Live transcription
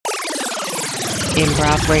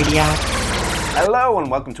Improv Radio. Hello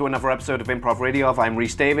and welcome to another episode of Improv Radio. I'm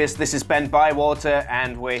Rhys Davis. This is Ben Bywater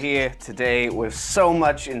and we're here today with so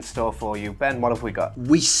much in store for you. Ben, what have we got?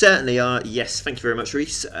 We certainly are. Yes, thank you very much,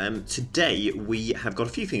 Rhys. Today we have got a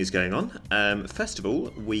few things going on. First of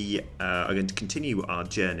all, we are going to continue our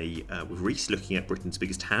journey with Rhys looking at Britain's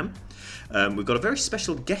biggest ham. We've got a very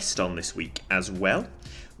special guest on this week as well.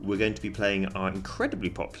 We're going to be playing our incredibly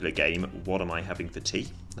popular game, What Am I Having for Tea?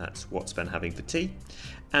 That's What's Ben Having for Tea?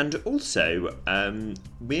 And also,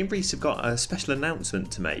 me and Rhys have got a special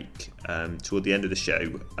announcement to make toward the end of the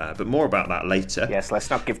show, but more about that later. Yes, let's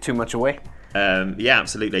not give too much away. Yeah,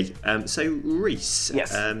 absolutely. So, Rhys,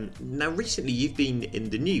 yes. Now recently you've been in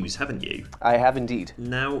the news, haven't you? I have indeed.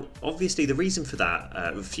 Now, obviously the reason for that,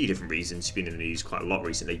 a few different reasons, you've been in the news quite a lot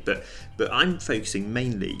recently, but I'm focusing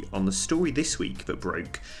mainly on the story this week that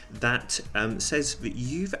broke that says that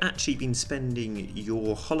you've actually been spending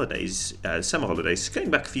your holidays, summer holidays, going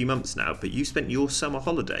back a few months now, but you spent your summer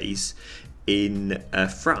holidays in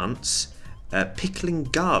France pickling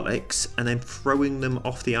garlics and then throwing them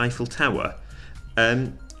off the Eiffel Tower.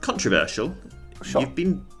 Controversial. Sure. You've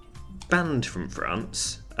been banned from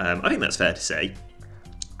France. I think that's fair to say.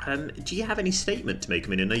 Do you have any statement to make? I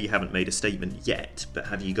mean, I know you haven't made a statement yet, but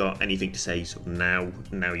have you got anything to say sort of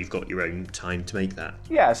now you've got your own time to make that?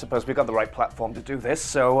 Yeah, I suppose we've got the right platform to do this.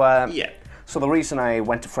 So, Yeah. So the reason I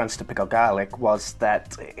went to France to pickle garlic was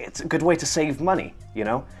that it's a good way to save money, you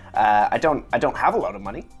know? I don't have a lot of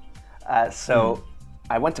money. So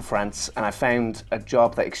I went to France and I found a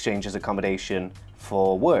job that exchanges accommodation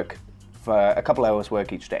for work, for a couple hours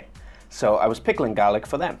work each day. So I was pickling garlic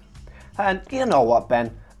for them. And you know what,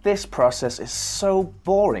 Ben? This process is so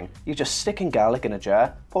boring. You're just sticking garlic in a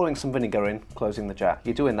jar, pouring some vinegar in, closing the jar.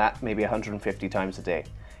 You're doing that maybe 150 times a day.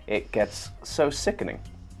 It gets so sickening.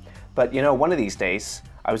 But you know, one of these days,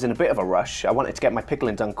 I was in a bit of a rush. I wanted to get my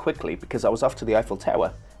pickling done quickly because I was off to the Eiffel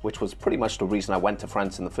Tower, which was pretty much the reason I went to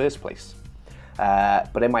France in the first place.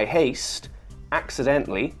 But in my haste,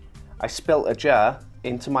 accidentally, I spilt a jar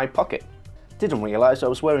into my pocket. Didn't realise I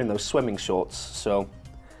was wearing those swimming shorts, so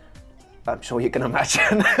I'm sure you can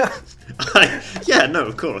imagine. Yeah, no,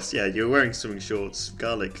 of course. Yeah, you're wearing swimming shorts,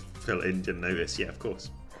 garlic fell in, didn't notice. Yeah, of course.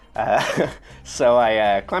 So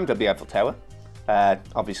I climbed up the Eiffel Tower,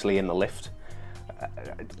 obviously in the lift.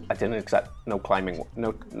 I didn't exact no climbing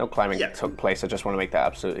took place. I just want to make that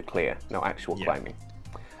absolutely clear. No actual climbing.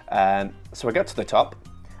 So I got to the top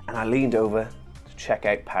and I leaned over to check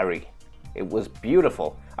out Paris. It was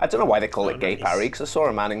beautiful. I don't know why they call it Gay Paris, because I saw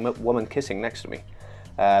a man and woman kissing next to me.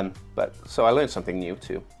 But so I learned something new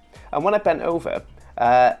too. And when I bent over,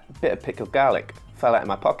 a bit of pickled garlic fell out of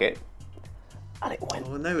my pocket, and it went.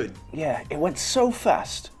 Oh no! Yeah, it went so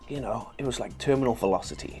fast. You know, it was like terminal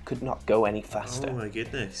velocity. It could not go any faster. Oh my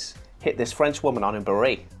goodness! Hit this French woman on a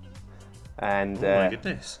beret, and oh my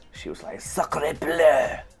goodness! She was like "Sacré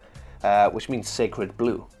bleu," which means sacred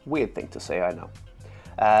blue. Weird thing to say, I know.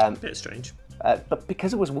 A bit strange. But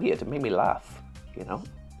because it was weird, it made me laugh. You know,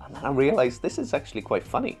 and then I realised this is actually quite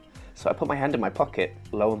funny. So I put my hand in my pocket.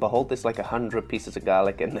 Lo and behold, there's like 100 pieces of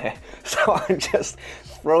garlic in there. So I'm just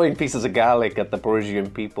throwing pieces of garlic at the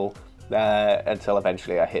Parisian people. Until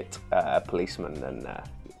eventually I hit a policeman and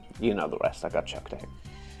you know the rest, I got chucked out.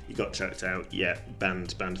 You got chucked out, yeah,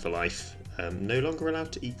 banned for life. No longer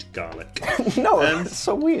allowed to eat garlic. No, it's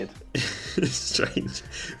so weird. Strange.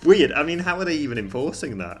 Weird, I mean, how are they even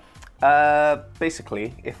enforcing that?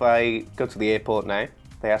 Basically, if I go to the airport now,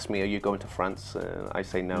 they ask me, are you going to France? I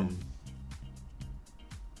say no.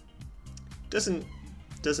 Doesn't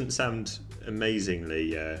sound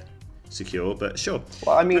amazingly secure, but sure.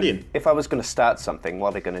 Well, I mean, brilliant. If I was going to start something, what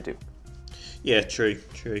are they going to do? Yeah, true.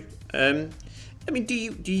 I mean, do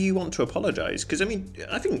you want to apologise? Because I mean,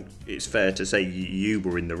 I think it's fair to say you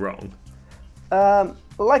were in the wrong.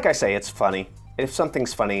 Like I say, it's funny. If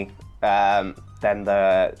something's funny, then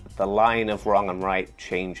the line of wrong and right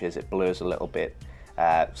changes. It blurs a little bit.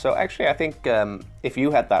 So actually, I think if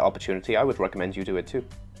you had that opportunity, I would recommend you do it too.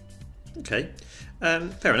 Okay.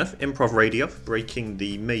 Fair enough. Improv Radio, breaking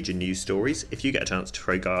the major news stories. If you get a chance to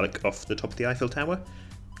throw garlic off the top of the Eiffel Tower,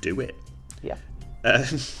 do it. Yeah.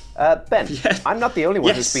 Ben, yeah. I'm not the only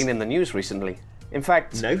one who's been in the news recently. In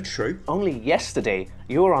fact, no, true. Only yesterday,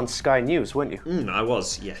 you were on Sky News, weren't you? I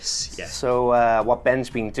was, yes. So what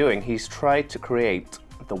Ben's been doing, he's tried to create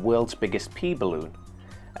the world's biggest pee balloon.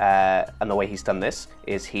 And the way he's done this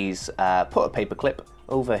is he's put a paperclip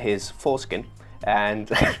over his foreskin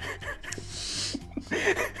and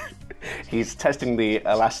he's testing the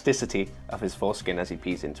elasticity of his foreskin as he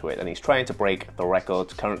pees into it, and he's trying to break the record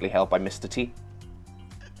currently held by Mr. T.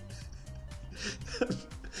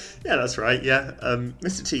 Yeah, that's right. Yeah,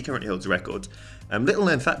 Mr. T currently holds a record. Little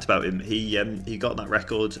known fact about him: he got that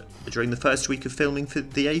record during the first week of filming for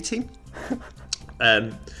the A-Team.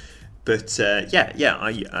 He's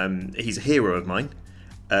a hero of mine.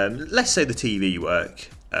 Less so the TV work.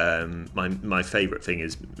 My favourite thing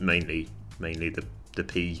is mainly the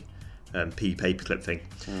P paperclip thing.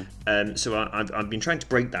 So I've been trying to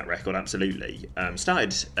break that record. Absolutely. It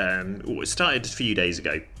started a few days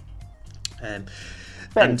ago. Ben,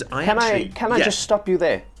 and can I just stop you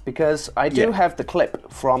there? Because I do have the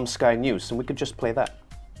clip from Sky News, and we could just play that.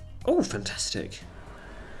 Oh, fantastic.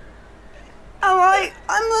 All right,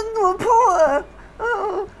 I'm a reporter.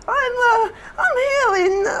 I'm here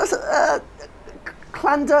in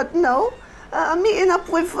Llandudno. I'm meeting up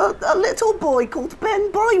with a little boy called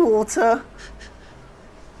Ben Bywater.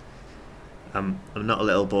 I'm not a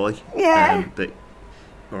little boy. Yeah. But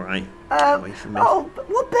all right. Get away from me. Oh, but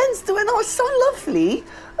what Ben's doing? Oh, it's so lovely.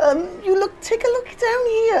 Take a look down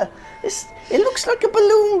here. It looks like a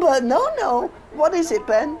balloon, but no. What is it,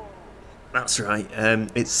 Ben? That's right.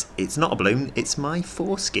 It's not a balloon. It's my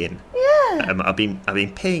foreskin. Yeah. I've been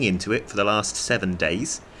peeing into it for the last 7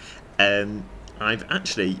 days. I've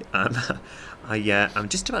actually I'm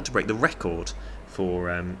just about to break the record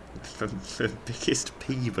for biggest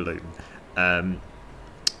pee balloon.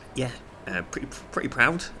 Pretty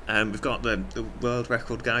proud. We've got the world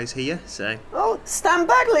record guys here. So Oh, stand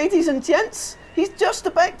back, ladies and gents. He's just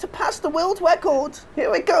about to pass the world record.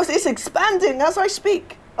 Here it goes. It's expanding as I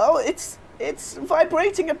speak. Oh, it's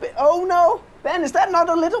vibrating a bit. Oh no, Ben, is that not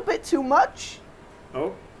a little bit too much?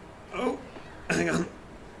 oh, hang on.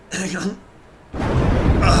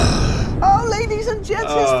 Oh, ladies and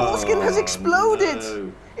gents, his foreskin has exploded.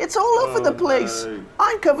 No. It's all over the place. no.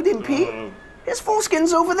 I'm covered in pee. His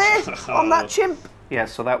foreskin's over there on that chimp. Yeah,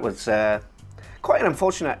 so that was quite an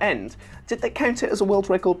unfortunate end. Did they count it as a world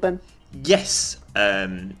record, Ben? Yes. Yeah,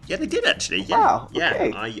 they did actually. Yeah. Wow, Yeah,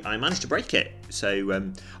 okay. I managed to break it. So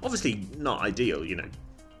obviously not ideal,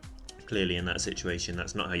 Clearly in that situation,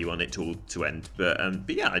 that's not how you want it to end. But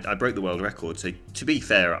yeah, I broke the world record. So to be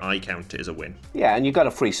fair, I count it as a win. Yeah, and you got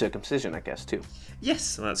a free circumcision, I guess, too.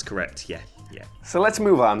 Yes, that's correct. Yeah. So let's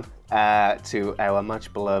move on to our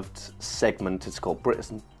much beloved segment. It's called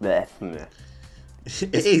Britain. It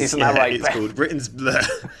is. Isn't that right, It's Ben? called Britain's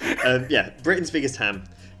Britain's Biggest Ham,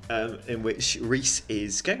 in which Reese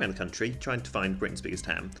is going around the country trying to find Britain's biggest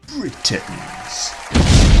ham. Britain's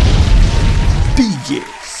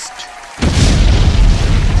biggest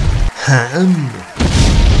ham.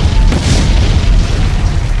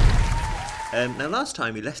 Now, last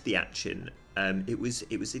time we left the action, it was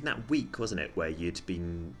in that week, wasn't it, where you'd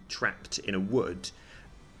been trapped in a wood.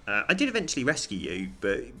 I did eventually rescue you,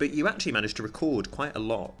 but you actually managed to record quite a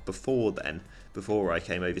lot before I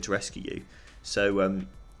came over to rescue you. So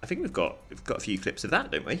I think we've got a few clips of that,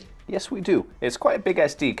 don't we? Yes, we do. It's quite a big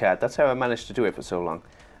SD card. That's how I managed to do it for so long.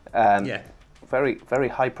 Yeah. Very, very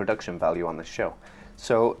high production value on this show.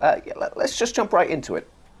 So let's just jump right into it.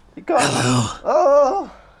 You got Hello.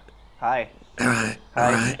 Oh, hi. All right.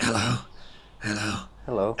 Hello. Hello.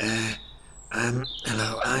 Hello.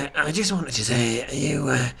 I just wanted to say,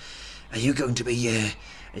 are you going to be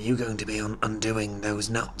undoing those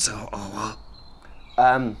knots or what?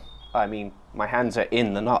 I mean, my hands are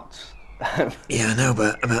in the knots. Yeah, I know,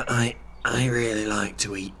 but I really like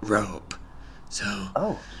to eat rope, so.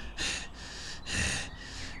 Oh.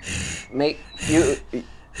 Mate,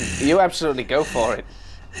 you absolutely go for it.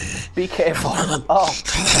 Be careful.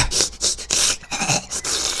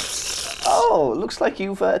 Oh, looks like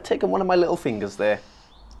you've taken one of my little fingers there.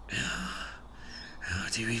 Oh,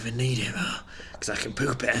 do you even need it? Because I can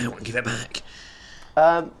poop it out and give it back.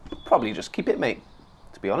 Probably just keep it, mate,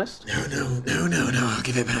 to be honest. No, I'll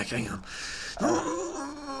give it back. Hang on.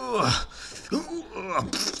 Oh,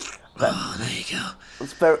 there you go.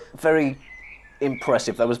 It's very, very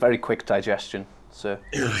impressive. That was very quick digestion, sir.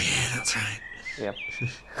 Oh, yeah, that's right. Yeah.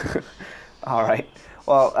 All right.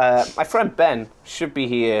 Well, my friend Ben should be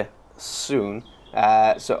here soon.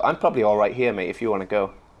 So I'm probably all right here, mate, if you want to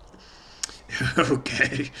go.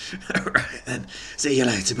 Okay. All right, then. See you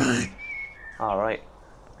later. Bye. All right.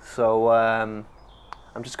 So I'm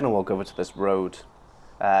just going to walk over to this road.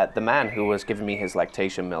 The man who was giving me his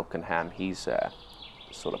lactation milk and ham, he's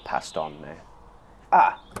sort of passed on now.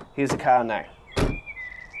 Ah, here's the car now.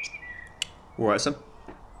 All right, son.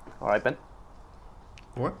 All right, Ben.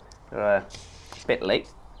 What? A bit late.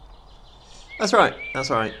 That's right.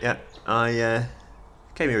 Yeah, I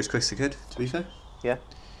came here as quick as I could. To be fair. Yeah.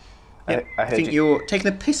 Yeah. I I heard think you. you're taking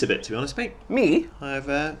a piss a bit, to be honest, mate. Me?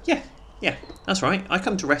 Yeah. That's right. I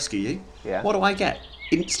come to rescue you. Yeah. What do I get?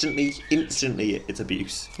 instantly, it's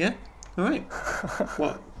abuse. Yeah? All right.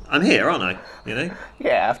 What? I'm here, aren't I? You know?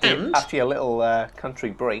 Yeah, And- after your little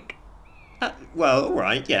country break. Well, all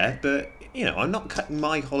right, yeah, but, you know, I'm not cutting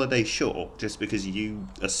my holiday short just because you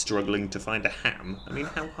are struggling to find a ham. I mean,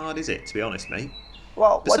 how hard is it, to be honest, mate?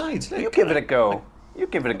 Well, Besides, you look, give it a go. You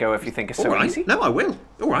give it a go if you think it's All so right. easy. No, I will.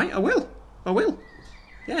 All right, I will.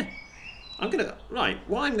 Yeah. I'm going to... Right,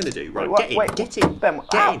 what I'm going to do... Right, get in. Ben,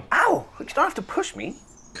 Get ow, in. ow! You don't have to push me.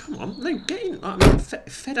 Come on, no, get in. I'm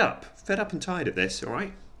fed up and tired of this, all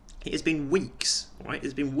right? It has been weeks, all right?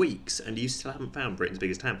 It's been weeks, and you still haven't found Britain's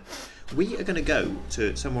biggest ham. We are going to go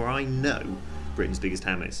to somewhere I know Britain's biggest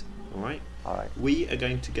ham is, all right? All right. We are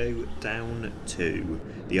going to go down to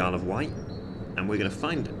the Isle of Wight, and we're going to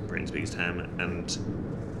find Britain's biggest ham, and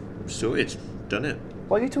sorted, done it.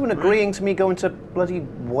 What are you doing agreeing to me going to bloody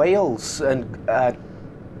Wales and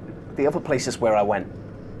the other places where I went?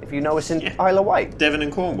 If you know it's in Yeah. Isle of Wight. Devon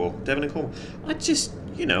and Cornwall. I just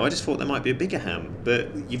thought there might be a bigger ham, but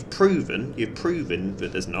you've proven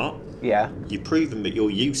that there's not. Yeah. You've proven that you're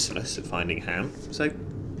useless at finding ham, so,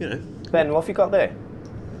 you know. Ben, what have you got there?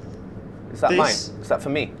 Is that This. mine? Is that for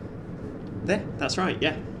me? There, that's right,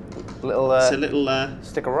 yeah. Little It's a little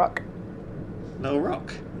stick of rock.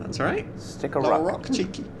 rock, that's right. Stick of Little rock. rock,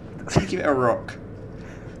 cheeky bit of rock.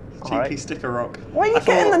 Cheeky Alright. stick of rock. What are you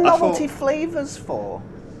getting the novelty flavours for?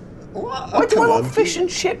 What? Why do I want on, fish and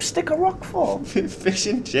chips stick a rock for? fish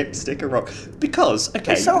and chips, stick of rock. Because,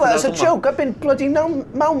 okay. They sell that because as a I was on my- joke. I've been bloody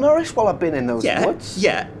malnourished while I've been in those Yeah, woods.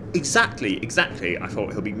 yeah, exactly. I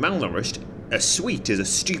thought he'll be malnourished. A sweet is a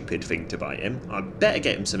stupid thing to buy him. I better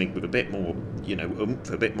get him something with a bit more, you know, oomph,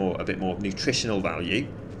 a bit more nutritional value.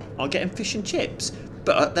 I'll get him fish and chips.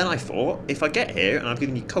 But then I thought, if I get here and I've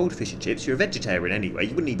given you cold fish and chips, you're a vegetarian anyway.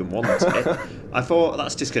 You wouldn't even want it. I thought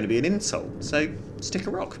that's just going to be an insult. So stick a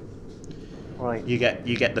rock. Right. You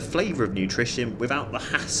get the flavour of nutrition without the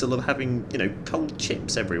hassle of having, you know, cold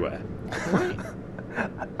chips everywhere. Right?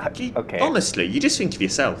 Okay. Honestly, you just think of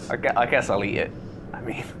yourself. I guess I'll eat it. I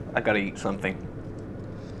mean, I gotta eat something.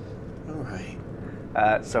 All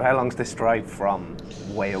right. So how long's this drive from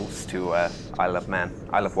Wales to Isle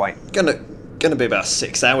of Wight? Gonna be about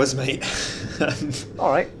 6 hours, mate.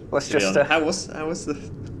 All right. Let's just. How was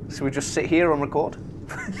the? Should we just sit here and record?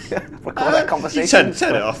 Record that You conversation.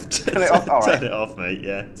 turn it off. Turn it off. All right. Turn it off, mate.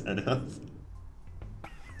 Yeah, turn it off.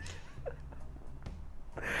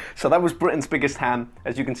 So that was Britain's biggest ham.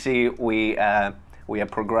 As you can see, we are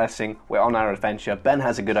progressing. We're on our adventure. Ben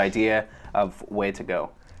has a good idea of where to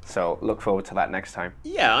go. So look forward to that next time.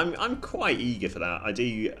 Yeah, I'm quite eager for that.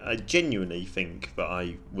 I genuinely think that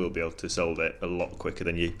I will be able to solve it a lot quicker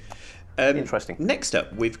than you. Interesting. Next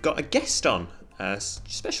up, we've got a guest on. A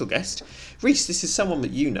special guest. Reese, this is someone that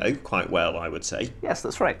you know quite well, I would say. Yes,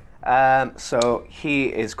 that's right. So he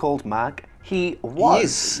is called Mark. He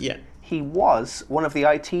was one of the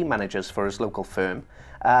IT managers for his local firm,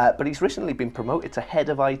 but he's recently been promoted to head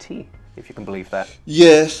of IT, if you can believe that.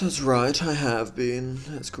 Yes, that's right. I have been.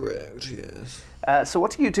 That's correct, yes. So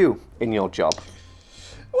what do you do in your job?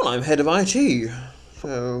 Well, I'm head of IT.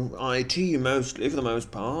 So, IT mostly, for the most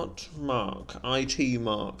part. Mark. IT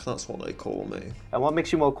Mark, that's what they call me. And what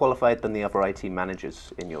makes you more qualified than the other IT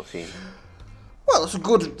managers in your team? Well, that's a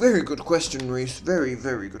very good question, Reese. Very,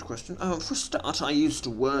 very good question. For a start, I used to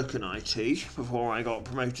work in IT before I got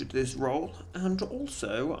promoted to this role. And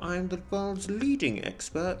also, I'm the world's leading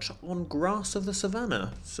expert on grass of the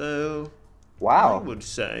savannah. So... Wow. I would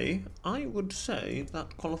say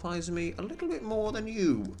that qualifies me a little bit more than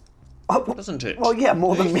you. Doesn't it? Well, yeah,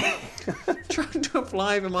 more than me. Trying to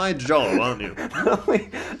apply for my job, aren't you?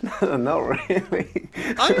 No, not really.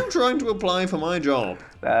 Are you trying to apply for my job?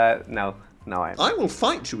 No, I am. I will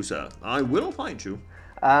fight you, sir. I will fight you.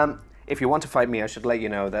 If you want to fight me, I should let you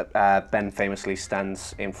know that Ben famously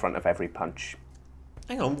stands in front of every punch.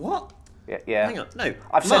 Hang on, what? Yeah. Hang on, no.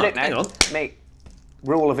 I've said Mark, it now. hang on. Mate,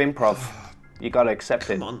 rule of improv. You gotta accept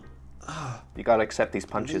it. Come on. You gotta accept these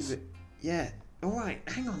punches. Yeah. All right.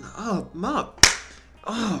 Hang on. Oh, Mark.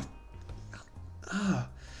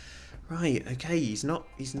 Right. Okay. He's not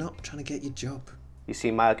trying to get your job. You see,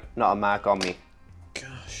 Mark, not a mark on me.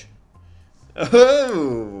 Gosh.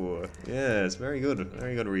 Oh. Yes. Very good.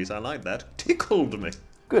 Very good, Reese. I like that. Tickled me.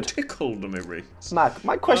 Good. Tickled me, Reese. Mark,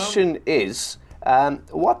 my question is,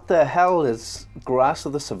 what the hell has grass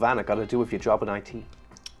of the savannah got to do with your job in IT?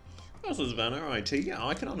 This is Savannah IT. Yeah,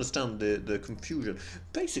 I can understand the confusion.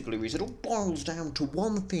 Basically, Reese, it all boils down to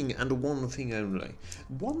one thing and one thing only.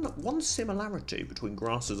 One similarity between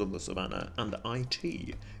grasses of the savannah and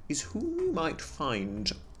IT is whom you might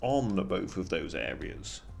find on both of those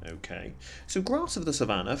areas. Okay. So grass of the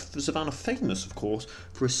savannah famous, of course,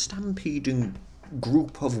 for a stampeding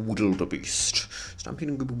group of wildebeest, and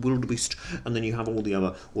then you have all the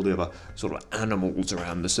other sort of animals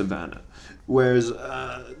around the savannah. Whereas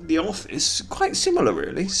the office, quite similar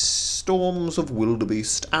really, storms of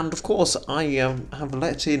wildebeest, and of course I have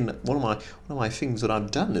let in one of my things that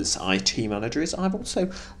I've done as IT manager is I've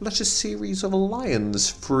also let a series of lions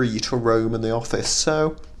free to roam in the office.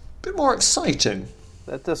 So a bit more exciting.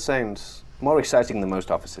 That does sound more exciting than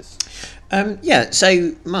most offices.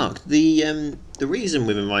 So Mark, the reason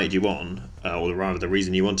we've invited you on, or rather the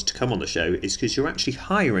reason you wanted to come on the show, is because you're actually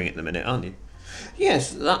hiring at the minute, aren't you?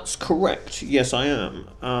 Yes, that's correct. Yes, I am.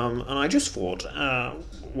 And I just thought, I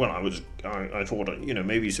thought,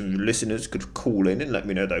 maybe some listeners could call in and let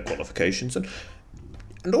me know their qualifications,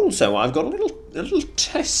 and also I've got a little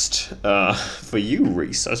test for you,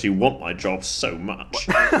 Reese, as you want my job so much,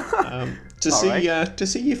 to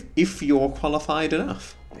see if you're qualified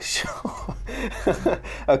enough. Sure.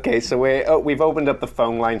 Okay, so we've opened up the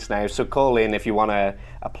phone lines now, so call in if you want to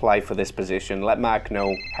apply for this position. Let Mark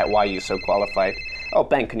know why you're so qualified. Oh,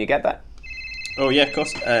 Ben, can you get that? Oh, yeah, of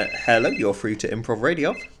course. Hello, you're through to Improv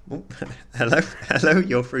Radio. Oh, hello,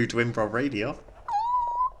 you're through to Improv Radio. I'm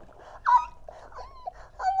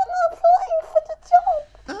applying for the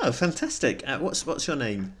job. Oh, fantastic. What's your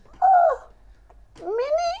name?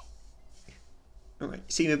 Minnie? All right.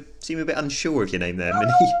 Seem a bit unsure of your name there,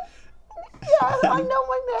 Minnie. Yeah, I know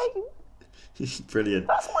my name. Brilliant.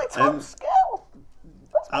 That's my top skill.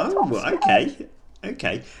 That's my top skill.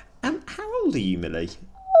 Okay. How old are you, Millie?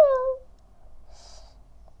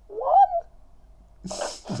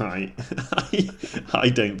 1. Right. I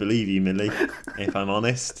don't believe you, Millie, if I'm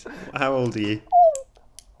honest. How old are you?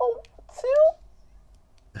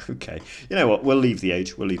 2. Okay. You know what? We'll leave the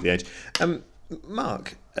age.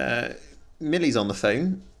 Mark, Millie's on the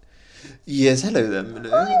phone. Yes, hello there, Millie.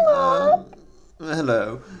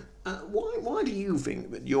 Hello. Why do you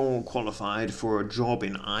think that you're qualified for a job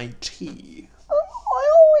in IT? I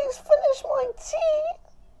always finish my tea,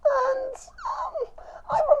 and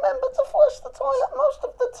I remember to flush the toilet most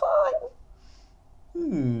of the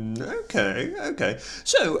time. Okay.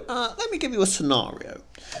 So, let me give you a scenario.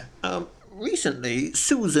 Recently,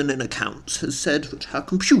 Susan in accounts has said that her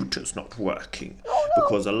computer's not working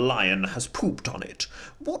because a lion has pooped on it.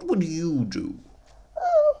 What would you do?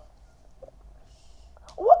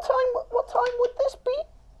 What time would this be?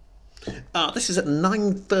 This is at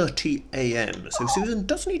 9:30 a.m, so Susan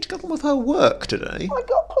does need to get on with her work today. I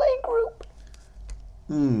got playgroup.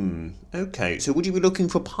 Okay, so would you be looking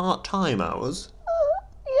for part-time hours?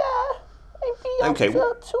 Yeah, maybe after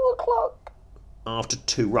 2 o'clock. After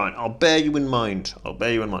 2, right. I'll bear you in mind.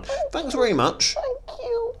 Thanks very much. Thank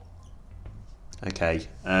you. Okay.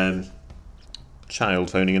 Child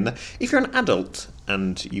phoning in there. If you're an adult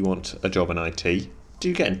and you want a job in IT,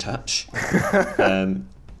 do get in touch. To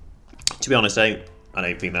be honest, I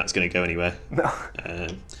don't think that's going to go anywhere. No.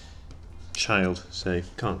 Child, so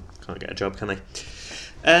can't get a job, can they?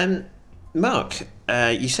 Mark,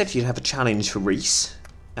 you said you'd have a challenge for Reese.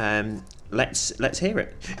 Let's hear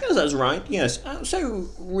it. Yes, that's right. Yes. So,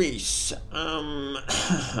 Reese,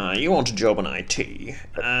 you want a job in IT.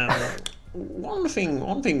 One thing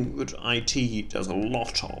that IT does a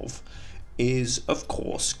lot of is, of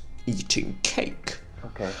course, eating cake.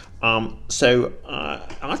 Okay. So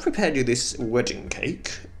I've prepared you this wedding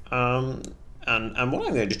cake. And what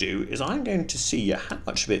I'm going to do is I'm going to see how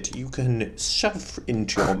much of it you can shove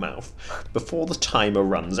into your mouth before the timer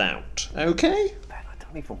runs out. Okay? I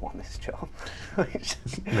don't even want this job.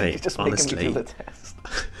 Mate, just honestly, making me do the test.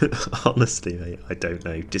 Honestly, mate, I don't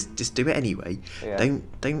know. Just do it anyway. Yeah.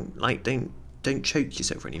 Don't choke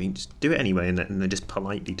yourself or anything. Just do it anyway, and then just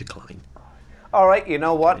politely decline. All right, you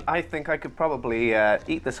know what? I think I could probably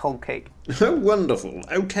eat this whole cake. Wonderful.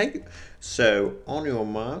 Okay. So on your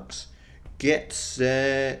marks, get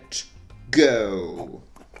set, go.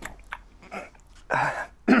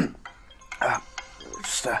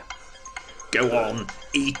 Go on,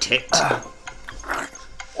 eat it. That's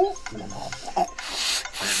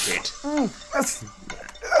it. That's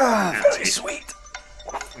That's it. sweet.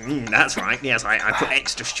 That's right. Yes, I put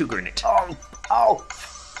extra sugar in it. Oh,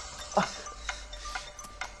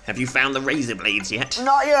 Have you found the razor blades yet?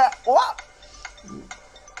 Not yet. What?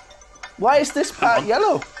 Why is this part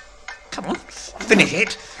yellow? Come on, finish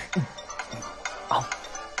it.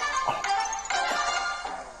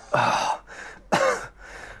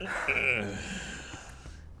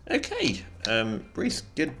 Okay, Reese,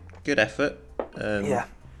 good effort. yeah.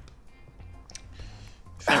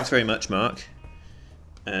 Thanks very much, Mark.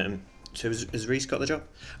 So has Reese got the job?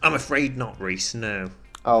 I'm afraid not, Reese. No.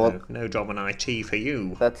 Oh, well, No job in IT for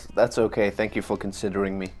you. that's okay. Thank you for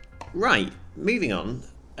considering me. Right, moving on.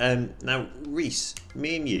 Now, Reese,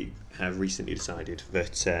 me and you have recently decided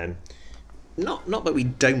that not that we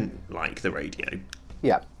don't like the radio,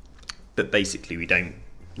 Yeah. but basically we don't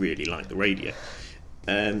really like the radio.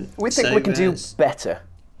 We think we can do better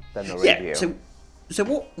than the radio. Yeah. So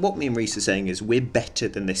what me and Reese are saying is we're better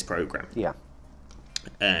than this program. Yeah.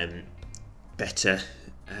 Better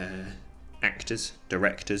actors,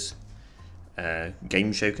 directors,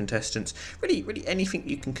 game show contestants. Really anything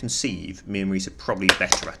you can conceive. Me and Reese are probably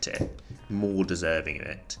better at it, more deserving of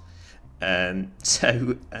it.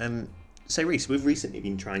 So Reese, we've recently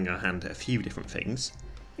been trying our hand at a few different things.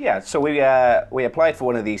 Yeah, so we applied for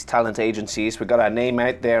one of these talent agencies. We got our name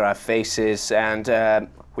out there, our faces, and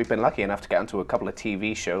we've been lucky enough to get onto a couple of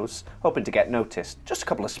TV shows, hoping to get noticed. Just a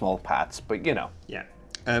couple of small parts, but you know. Yeah.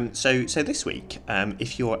 So this week,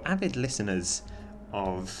 if you're avid listeners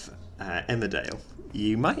of Emmerdale,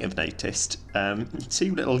 you might have noticed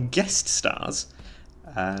two little guest stars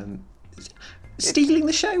stealing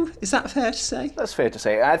the show. Is that fair to say? That's fair to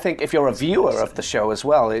say. I think if you're a viewer of the show as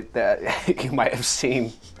well, you might have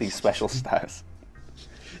seen these special stars.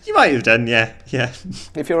 You might have done, yeah.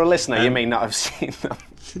 If you're a listener, you may not have seen them.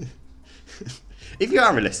 If you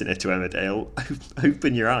are a listener to Emmerdale,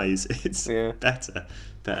 open your eyes. It's Yeah. better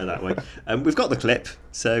that way. We've got the clip,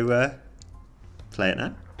 so play it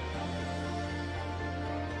now.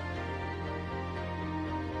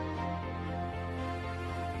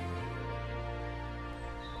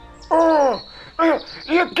 Oh,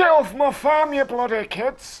 you get off my farm, you bloody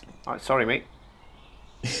kids. All right, sorry, mate.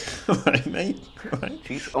 All right, mate. All right.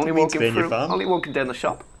 Jeez, only Didn't mean to be walking in your through, farm. only walking down the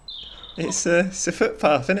shop. It's a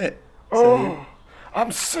footpath, isn't it? Oh,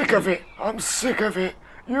 I'm sick of it. I'm sick of it.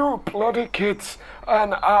 You bloody kids.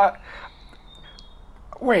 And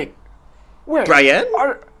Wait. Brian?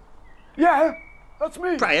 Yeah, that's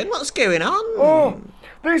me. Brian, what's going on? Oh,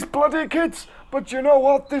 these bloody kids. But you know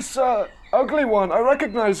what? This ugly one, I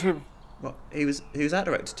recognise him. What? Who's that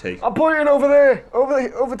directed to? I'm pointing over there.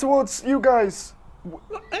 Over towards you guys.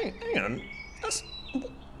 Hang on. That's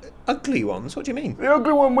ugly ones. What do you mean? The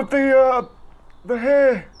ugly one with the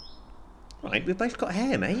hair. Right, we've both got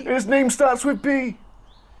hair, mate. His name starts with B.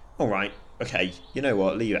 All right. Okay. You know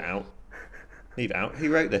what? Leave it out. Leave it out.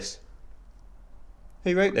 Who wrote this?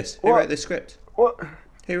 Who wrote this? Who What? wrote this script? What?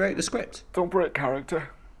 Who wrote the script? Don't break character.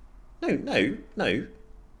 No. No.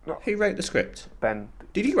 Who wrote the script? Ben,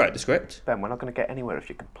 Did you write the script? we're not going to get anywhere if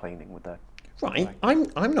you're complaining with that. Right.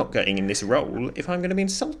 I'm not getting in this role if I'm going to be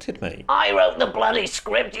insulted, mate. I wrote the bloody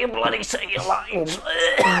script, you bloody say your lines.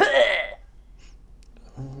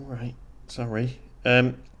 All right. Sorry.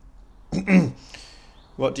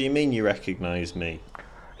 What do you mean you recognise me?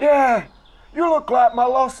 Yeah, you look like my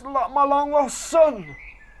long lost son.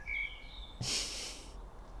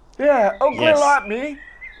 Yeah, ugly Yes. like me.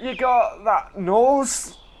 You got that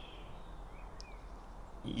nose.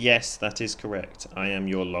 Yes, that is correct. I am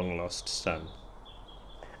your long lost son.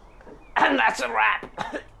 And that's a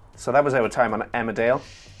wrap. So that was our time on Emmerdale.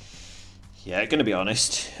 Yeah, gonna be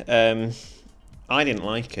honest. I didn't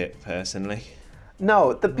like it personally.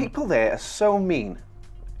 No, the people there are so mean.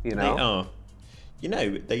 You They know. are. You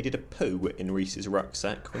know, they did a poo in Reese's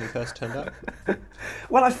rucksack when he first turned up.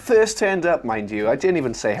 When I first turned up, mind you, I didn't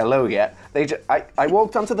even say hello yet. I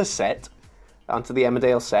walked onto the set, onto the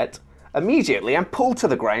Emmerdale set. Immediately, I'm pulled to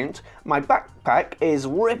the ground. My backpack is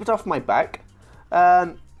ripped off my back.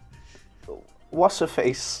 What's her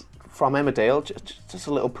face from Emmerdale? Just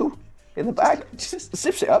a little poo in the bag. Just-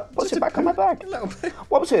 Zips it up. Puts just it a back on my poo, bag. a little poo.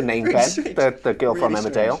 What was her name, Really Ben? strange. The girl from Really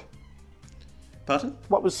Emmerdale. strange. Pardon?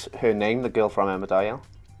 What was her name? The girl from Emmerdale.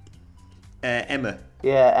 Emma.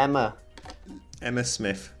 Yeah, Emma. Emma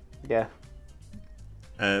Smith. Yeah.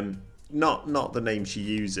 Not the name she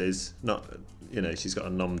uses. Not, she's got a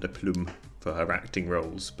nom de plume for her acting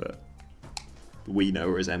roles, but we know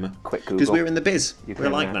her as Emma. Quick Because Google. we're in the biz. You We're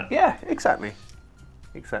can, like that. Yeah, exactly.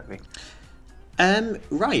 Exactly.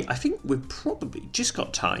 Right, I think we've probably just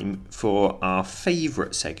got time for our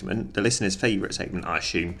favourite segment, the listener's favourite segment, I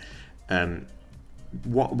assume.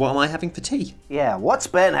 What am I having for tea? Yeah, what's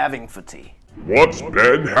Ben having for tea? What's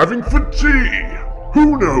Ben having for tea?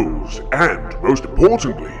 Who knows? And most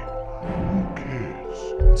importantly, who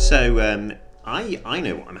cares? So, I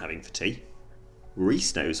know what I'm having for tea.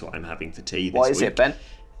 Reese knows what I'm having for tea this What is week. it, Ben?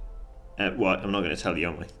 Well, I'm not going to tell you,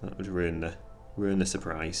 am I? That would ruin the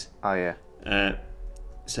surprise. Oh, yeah.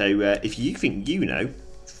 So, if you think you know,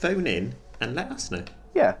 phone in and let us know.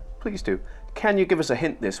 Yeah, please do. Can you give us a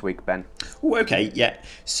hint this week, Ben? Oh, okay, yeah.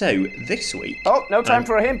 So, this week... Oh, no time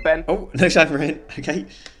for a hint, Ben. Oh, no time for a hint. Okay.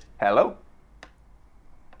 Hello?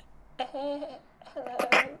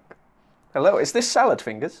 Hello, is this Salad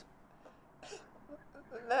Fingers?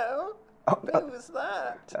 No. Oh, Who's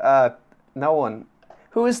that? no one.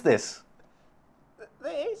 Who is this?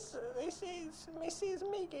 This is Mrs.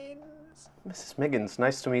 Miggins. Mrs. Miggins,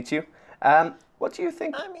 nice to meet you. What do you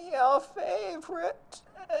think? I'm your favourite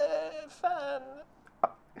fan.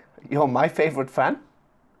 You're my favourite fan?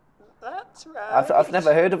 That's right. I've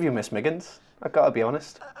never heard of you, Miss Miggins. I've got to be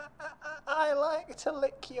honest. I like to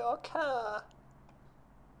lick your car.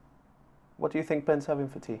 What do you think Ben's having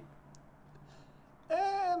for tea?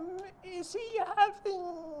 Is he having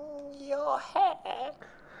your hair?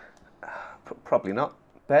 Probably not.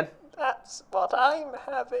 Ben? That's what I'm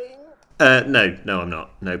having. No, I'm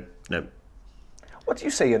not. No. What do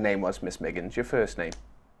you say your name was, Miss Miggins? Your first name?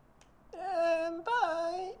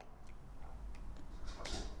 Bye.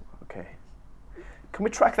 Okay. Can we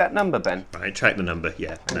track that number, Ben? Right, track the number.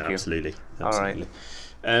 Yeah, no, you. absolutely. All right.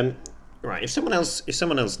 Right. If someone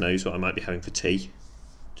else knows what I might be having for tea,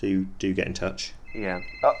 do get in touch. Yeah.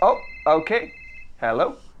 Okay.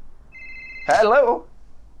 Hello? Hello?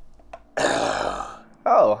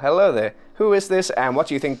 Oh, hello there. Who is this, and what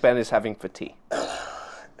do you think Ben is having for tea?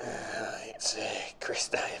 It's Chris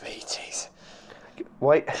Diabetes.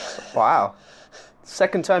 Wait. Wow.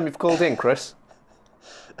 Second time you've called in, Chris.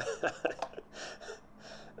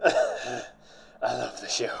 I love the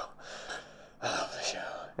show.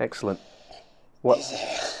 Excellent. What?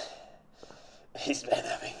 He's been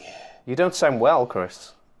having... You don't sound well,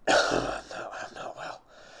 Chris. No, I'm not well.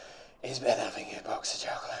 He's been having a box of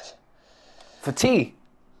chocolate. For tea?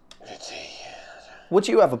 For tea, yeah. Would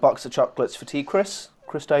you have a box of chocolates for tea, Chris?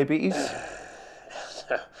 Chris Diabetes?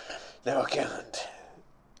 No, I can't.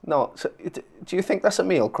 No. So, do you think that's a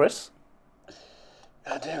meal, Chris?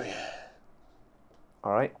 I do, yeah.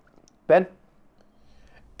 All right. Ben?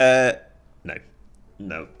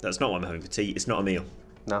 No, that's not what I'm having for tea. It's not a meal.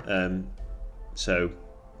 No. So,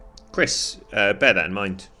 Chris, bear that in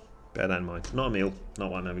mind. Not a meal,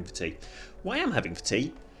 not what I'm having for tea. What I am having for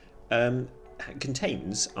tea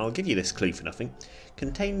contains, I'll give you this clue for nothing,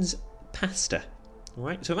 contains pasta.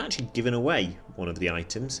 Alright, so I've actually given away one of the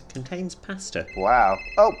items. Contains pasta. Wow.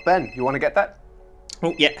 Oh, Ben, you want to get that?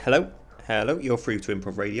 Oh, yeah, hello, you're through to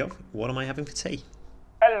Improv Radio. What am I having for tea?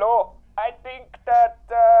 Hello. I think that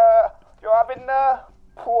you're having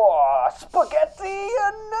spaghetti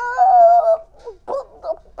and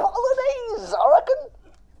bolognese, I reckon.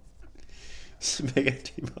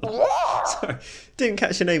 Spaghetti bolognese. Yeah. Sorry, didn't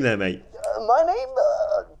catch your name there, mate. My name,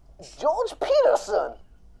 George Peterson.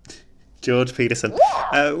 George Peterson.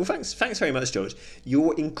 Yeah. Well, thanks very much, George.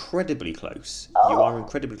 You're incredibly close. Oh. You are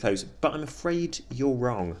incredibly close, but I'm afraid you're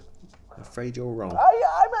wrong.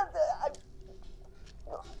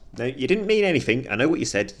 No, you didn't mean anything. I know what you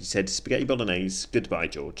said. You said spaghetti bolognese. Goodbye,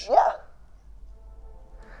 George. Yeah.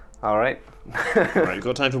 All right. Right, we've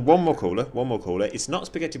got time for one more caller. It's not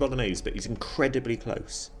spaghetti bolognese, but it's incredibly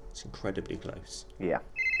close. Yeah.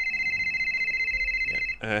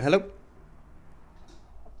 Hello?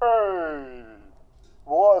 Hey,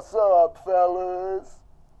 what's up, fellas?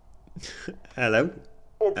 Hello?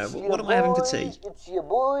 What am I having for tea? It's your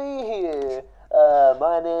boy here.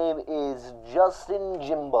 My name is Justin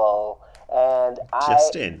Jimbo, and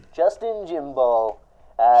Justin Jimbo.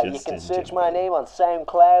 You can search my name on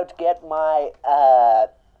SoundCloud to get my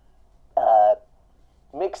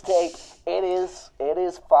mixtape. It is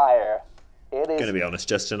fire. It is. Gonna be honest,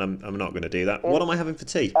 Justin, I'm not gonna do that. What am I having for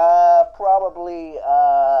tea? Probably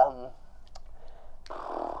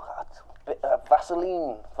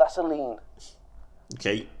Vaseline.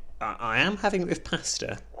 Okay, I am having it with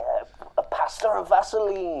pasta. Pasta and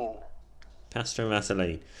Vaseline. Pasta and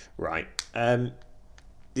Vaseline. Right.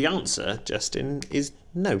 The answer, Justin, is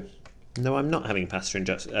no. No, I'm not having pasta and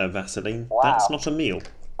Vaseline. Wow. That's not a meal.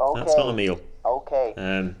 Okay. That's not a meal. Okay.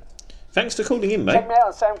 Thanks for calling in, mate. Check me out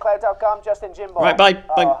on SoundCloud.com, Justin Jimbo. Right, bye.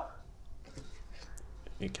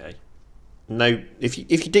 Okay. No, if you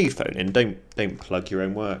do phone in, don't plug your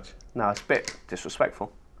own work. No, it's a bit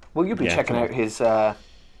disrespectful. Will you be checking out his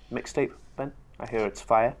mixtape, Ben? I hear it's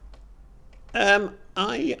fire.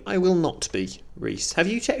 I will not be, Reese. Have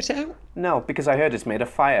you checked it out? No, because I heard it's made of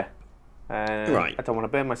fire. Right. I don't want to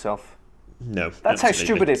burn myself. No. That's how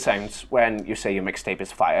stupid it sounds when you say your mixtape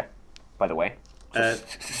is fire, by the way.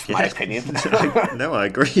 My opinion. No, I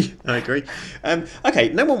agree. Okay,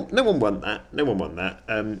 no one want that.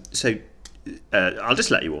 So I'll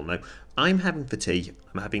just let you all know. I'm having for tea.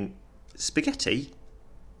 I'm having spaghetti,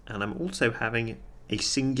 and I'm also having a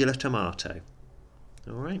singular tomato.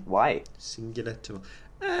 All right. Why? Singular tomato.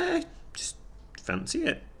 Just fancy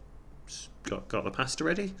it. got the pasta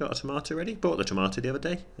ready, got a tomato ready. Bought the tomato the other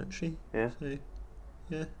day, actually. Yeah. So,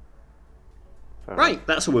 yeah. Right,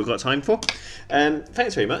 that's all we've got time for.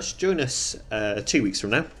 Thanks very much. Join us 2 weeks from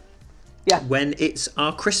now. Yeah. When it's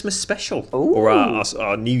our Christmas special. Ooh. Or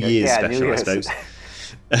our New Year's Yeah, special, New Year's. I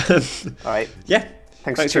suppose. All right. Yeah.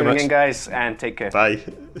 Thanks for tuning in, guys, and take care. Bye.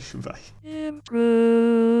 Bye.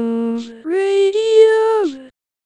 Improv Radio.